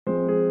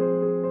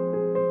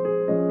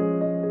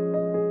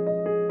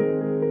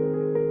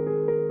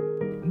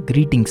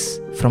Greetings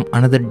from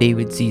another day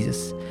with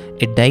Jesus,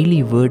 a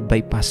daily word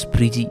by Pastor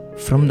Priji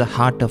from the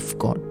heart of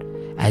God.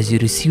 As you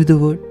receive the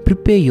word,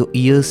 prepare your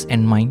ears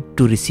and mind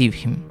to receive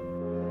Him.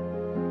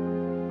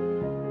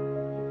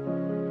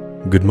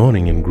 Good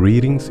morning and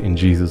greetings in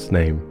Jesus'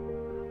 name.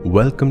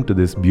 Welcome to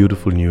this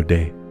beautiful new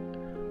day.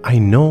 I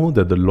know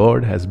that the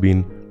Lord has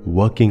been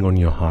working on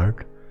your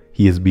heart.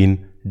 He has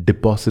been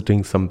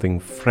depositing something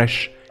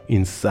fresh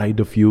inside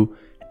of you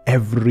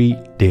every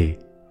day.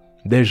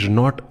 There's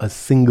not a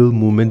single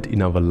moment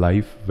in our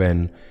life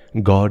when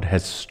God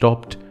has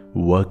stopped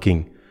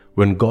working,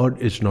 when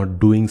God is not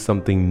doing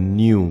something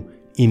new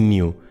in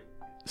you,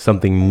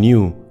 something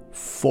new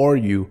for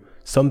you,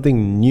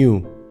 something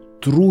new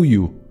through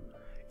you.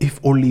 If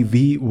only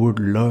we would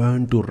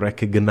learn to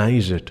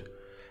recognize it,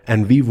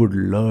 and we would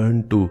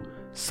learn to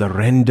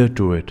surrender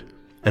to it,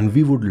 and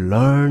we would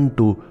learn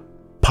to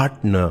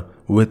partner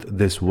with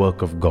this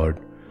work of God,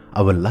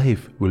 our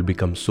life will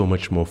become so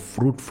much more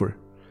fruitful.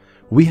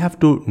 We have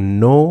to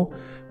know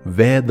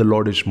where the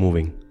Lord is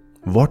moving,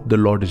 what the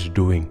Lord is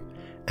doing,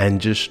 and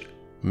just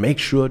make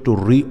sure to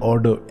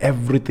reorder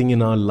everything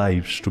in our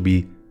lives to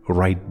be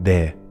right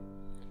there.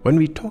 When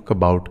we talk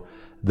about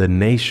the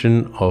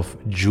nation of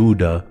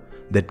Judah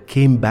that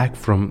came back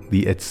from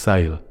the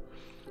exile,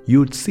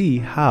 you'd see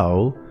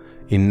how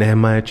in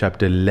Nehemiah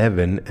chapter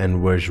 11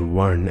 and verse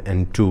 1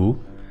 and 2,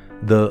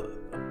 the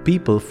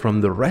people from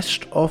the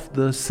rest of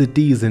the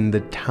cities and the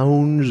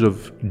towns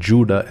of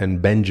Judah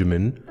and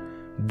Benjamin,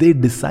 they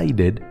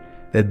decided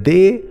that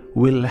they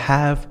will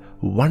have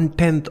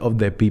 1/10 of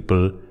their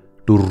people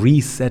to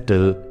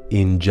resettle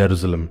in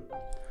Jerusalem.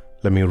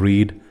 Let me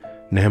read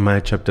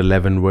Nehemiah chapter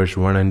 11 verse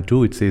 1 and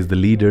 2. It says, the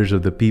leaders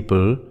of the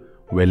people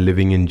were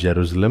living in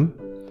Jerusalem,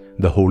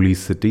 the holy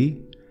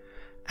city,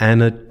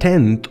 and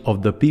 1/10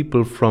 of the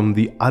people from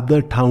the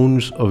other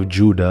towns of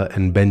Judah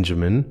and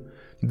Benjamin,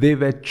 they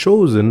were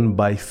chosen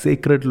by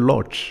sacred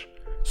lots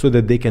so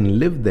that they can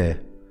live there,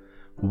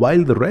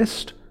 while the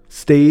rest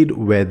stayed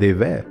where they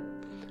were.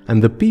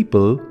 And the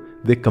people,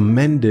 they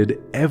commended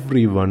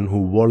everyone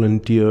who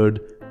volunteered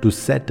to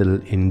settle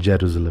in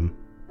Jerusalem.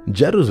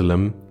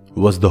 Jerusalem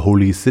was the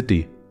holy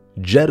city.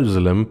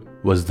 Jerusalem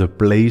was the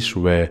place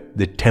where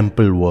the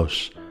temple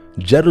was.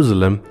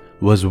 Jerusalem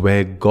was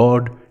where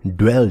God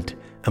dwelt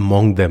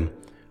among them.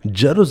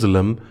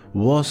 Jerusalem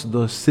was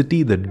the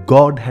city that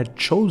God had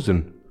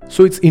chosen.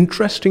 So it's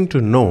interesting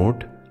to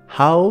note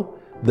how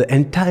the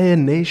entire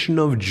nation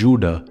of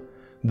Judah,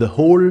 the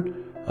whole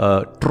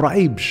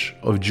tribes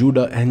of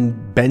Judah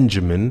and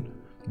Benjamin,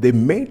 they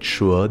made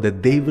sure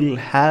that they will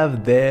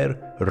have their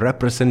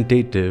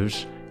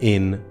representatives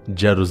in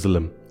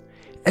Jerusalem.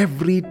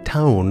 Every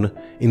town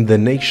in the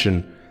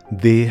nation,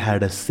 they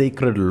had a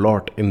sacred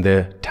lot in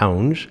their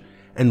towns,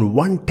 and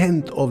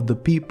 1/10 of the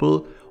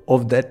people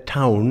of that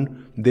town,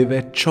 they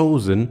were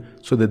chosen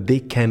so that they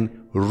can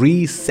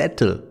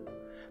resettle.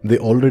 They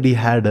already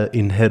had an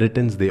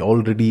inheritance, they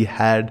already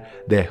had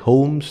their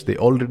homes, they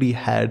already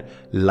had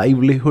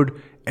livelihood,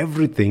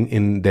 everything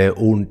in their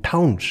own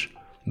towns.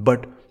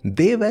 But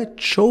they were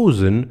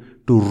chosen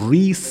to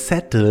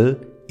resettle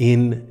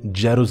in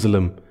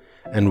Jerusalem.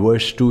 And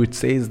verse 2, it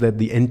says that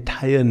the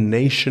entire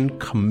nation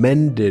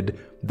commended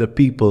the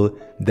people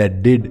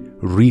that did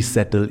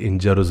resettle in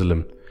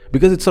Jerusalem.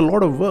 Because it's a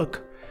lot of work.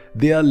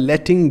 They are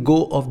letting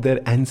go of their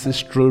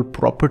ancestral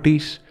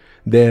properties,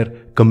 their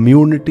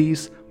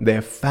communities,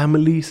 their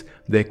families,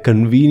 their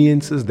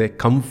conveniences, their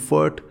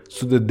comfort,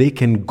 so that they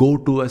can go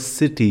to a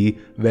city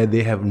where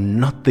they have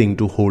nothing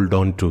to hold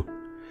on to.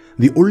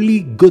 The only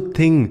good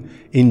thing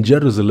in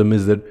Jerusalem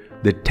is that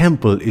the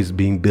temple is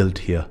being built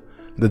here,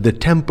 that the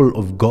temple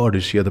of God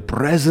is here, the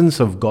presence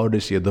of God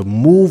is here, the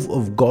move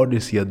of God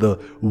is here, the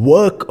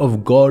work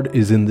of God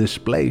is in this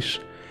place.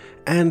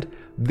 And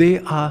they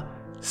are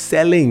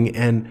selling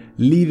and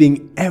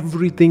leaving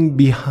everything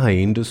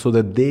behind so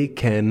that they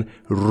can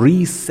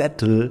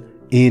resettle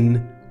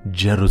in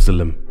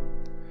Jerusalem.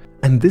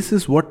 And this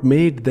is what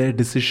made their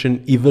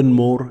decision even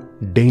more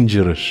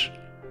dangerous.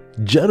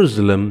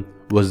 Jerusalem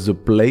was the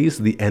place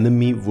the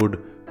enemy would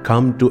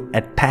come to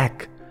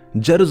attack.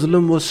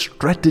 Jerusalem was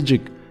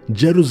strategic.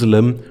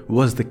 Jerusalem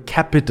was the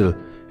capital.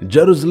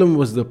 Jerusalem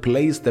was the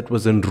place that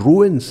was in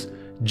ruins.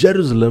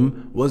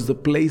 Jerusalem was the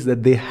place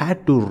that they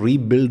had to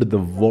rebuild the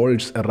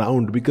walls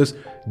around, because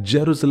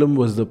Jerusalem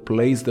was the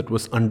place that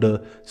was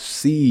under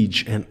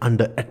siege and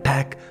under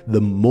attack the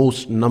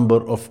most number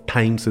of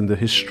times in the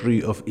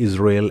history of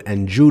Israel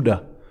and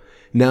Judah.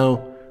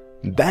 Now,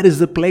 that is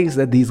the place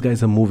that these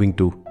guys are moving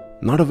to.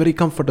 Not a very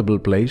comfortable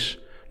place,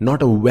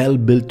 not a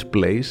well-built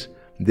place.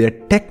 They're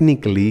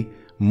technically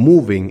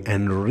moving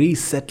and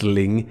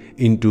resettling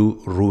into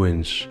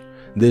ruins.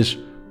 This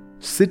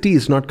city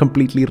is not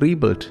completely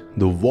rebuilt.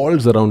 The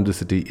walls around the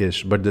city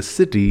is, but the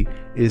city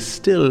is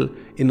still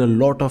in a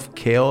lot of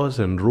chaos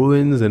and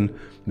ruins, and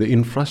the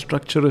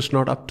infrastructure is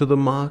not up to the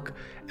mark.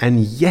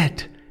 And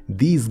yet,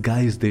 these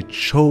guys, they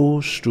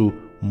chose to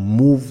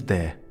move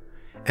there.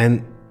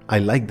 And I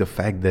like the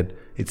fact that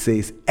it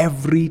says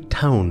every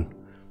town,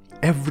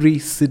 every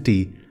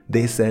city,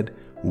 they said,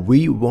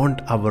 We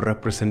want our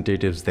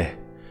representatives there.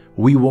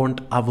 We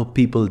want our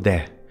people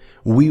there.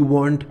 We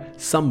want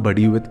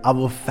somebody with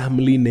our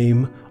family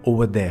name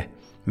over there.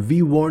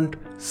 We want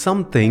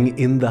something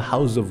in the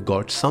house of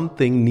God,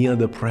 something near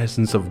the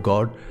presence of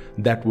God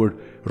that would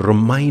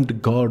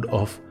remind God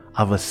of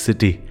our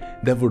city,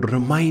 that would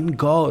remind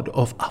God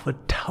of our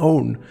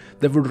town,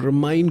 that would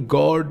remind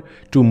God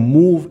to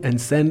move and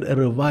send a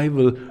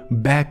revival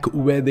back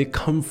where they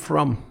come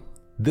from.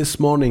 This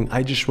morning,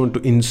 I just want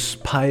to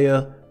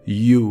inspire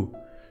you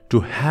to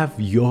have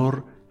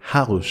your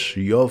house,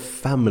 your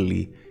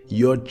family,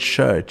 your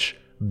church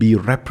be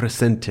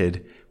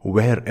represented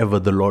wherever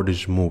the Lord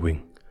is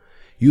moving.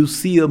 You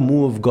see a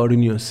move of God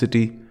in your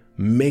city,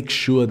 make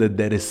sure that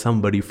there is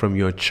somebody from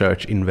your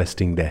church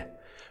investing there.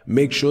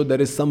 Make sure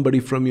there is somebody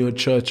from your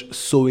church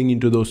sowing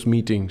into those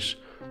meetings.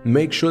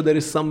 Make sure there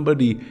is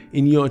somebody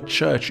in your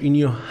church, in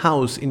your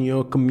house, in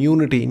your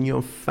community, in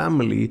your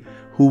family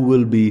who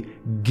will be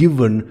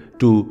given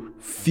to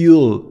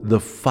fuel the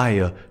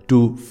fire,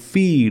 to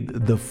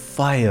feed the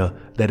fire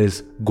that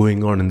is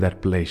going on in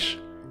that place.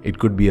 It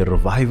could be a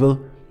revival.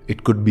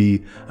 It could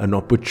be an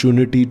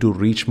opportunity to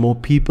reach more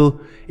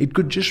people. It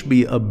could just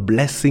be a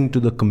blessing to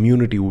the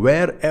community.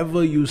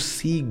 Wherever you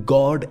see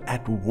God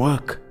at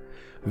work,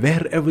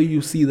 wherever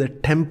you see the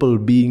temple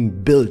being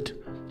built,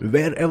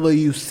 wherever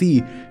you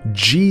see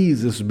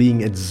Jesus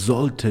being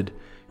exalted,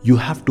 you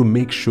have to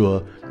make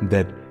sure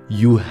that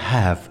you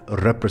have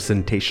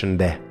representation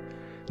there.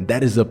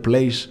 That is a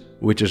place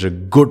which is a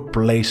good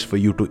place for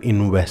you to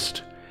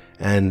invest.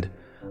 And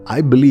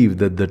I believe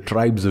that the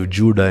tribes of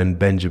Judah and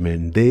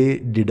Benjamin, they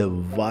did a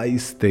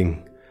wise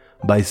thing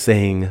by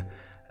saying,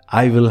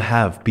 I will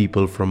have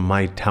people from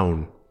my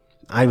town.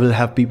 I will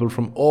have people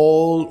from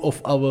all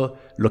of our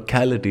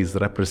localities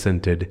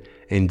represented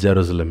in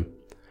Jerusalem.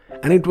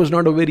 And it was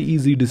not a very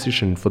easy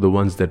decision for the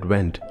ones that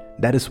went.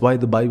 That is why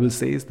the Bible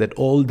says that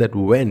all that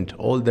went,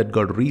 all that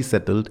got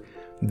resettled,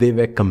 they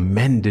were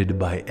commended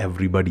by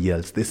everybody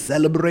else. They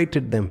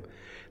celebrated them.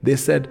 They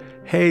said,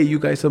 hey, you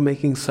guys are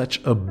making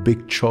such a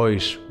big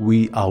choice.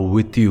 We are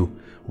with you.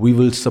 We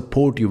will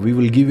support you. We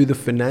will give you the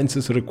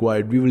finances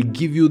required. We will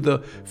give you the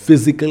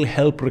physical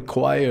help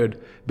required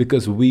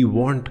because we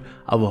want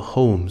our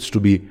homes to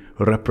be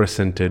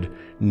represented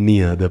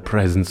near the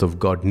presence of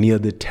God, near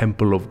the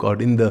temple of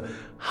God, in the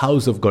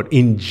house of God,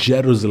 in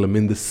Jerusalem,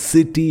 in the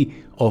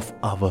city of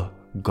our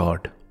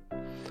God.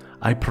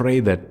 I pray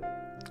that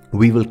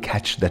we will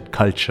catch that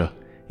culture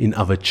in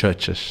our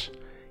churches,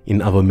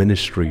 in our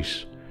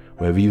ministries,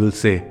 where we will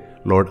say,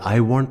 Lord, I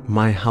want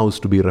my house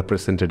to be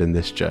represented in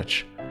this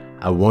church.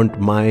 I want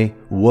my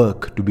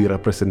work to be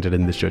represented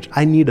in this church.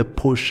 I need a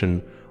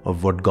portion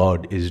of what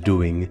God is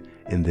doing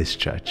in this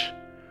church.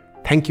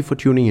 Thank you for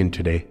tuning in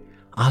today.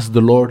 Ask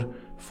the Lord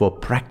for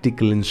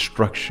practical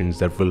instructions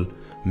that will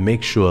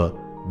make sure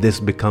this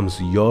becomes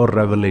your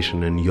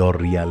revelation and your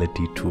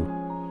reality too.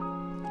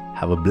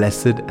 Have a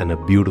blessed and a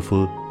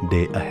beautiful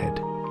day ahead.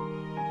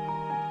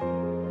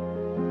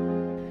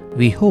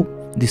 We hope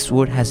this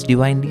word has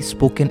divinely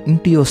spoken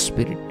into your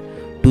spirit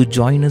to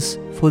join us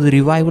for the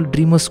Revival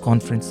Dreamers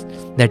Conference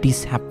that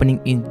is happening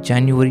in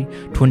January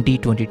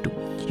 2022.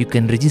 You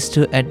can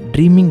register at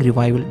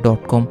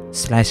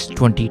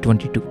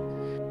dreamingrevival.com/2022.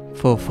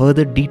 For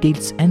further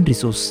details and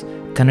resources,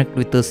 connect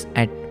with us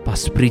at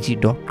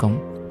pastorpriji.com.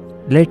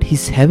 Let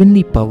His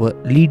heavenly power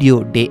lead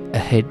your day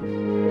ahead.